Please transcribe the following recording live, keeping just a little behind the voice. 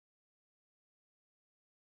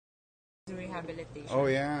rehabilitation.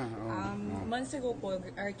 Oh, yeah. Months ago po,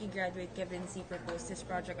 Archie graduate Kevin Siy proposed his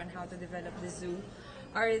project on how to develop the zoo.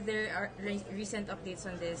 Are there recent updates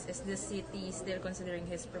on this? Is the city still considering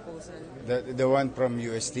his proposal? The one from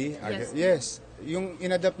UST? Yes. Yes. Yung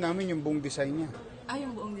inadapt namin yung buong design niya.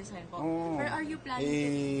 Yung buong design po. Oh, But are you planning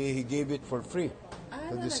he gave it for free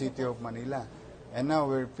to the City of Manila. And now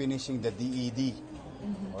we're finishing the DED.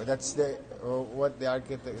 That's what the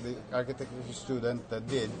architecture student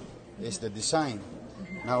did is the design.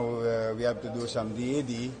 Now we have to do some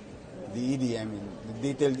DED, I mean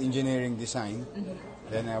the detailed engineering design.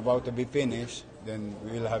 Then about to be finished, then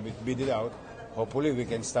we will have it bidded out. Hopefully we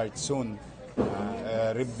can start soon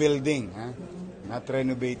rebuilding, not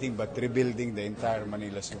renovating but rebuilding the entire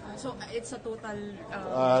Manila Zoo. So it's a total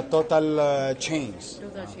change.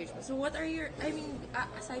 Total change. So what are your,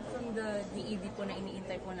 aside from the DED po na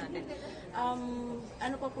iniintay po natin,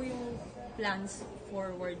 ano pa po yung plans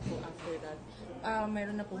forward po after that?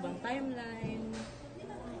 Mayroon na po bang timeline?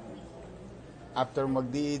 After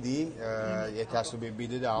mag-DED, it has to be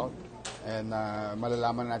bidded out and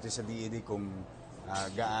malalaman natin sa DED kung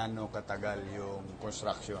gaano katagal yung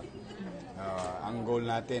construction. Ang goal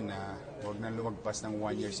natin, huwag na lumagpas ng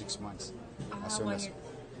 1 year, 6 months.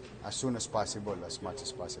 As soon as possible, as much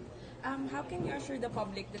as possible. How can you assure the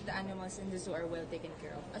public that the animals in the zoo are well taken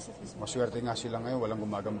care of? As of this moment? Maswerte nga sila ngayon, walang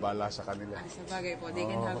gumagambala sa kanila. Sa bagay po, they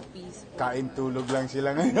can have peace po. Kain-tulog lang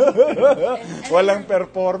sila ngayon. Walang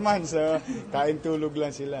performance. Kain-tulog lang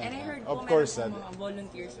sila. And I heard of po, course, meron po mga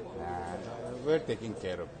volunteers po. we're taking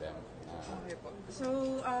care of them. Okay po.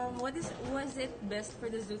 So, was it best for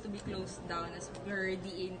the zoo to be closed down as per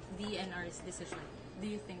DNR's decision? Do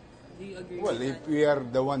you agree Well, with if that? we are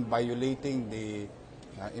the one violating the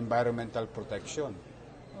environmental protection,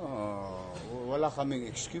 wala kaming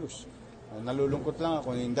excuse. Nalulungkot lang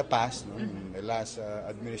ako in the past, in the last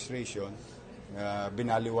administration,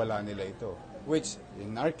 binaliwala nila ito. Which,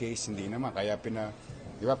 in our case, hindi naman. Kaya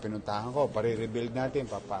pinuntahan ko, pare-rebuild natin,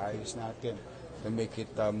 papaayos natin to make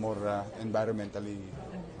it more environmentally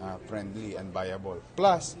friendly and viable.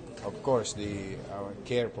 Plus, of course, the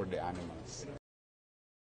care for the animals.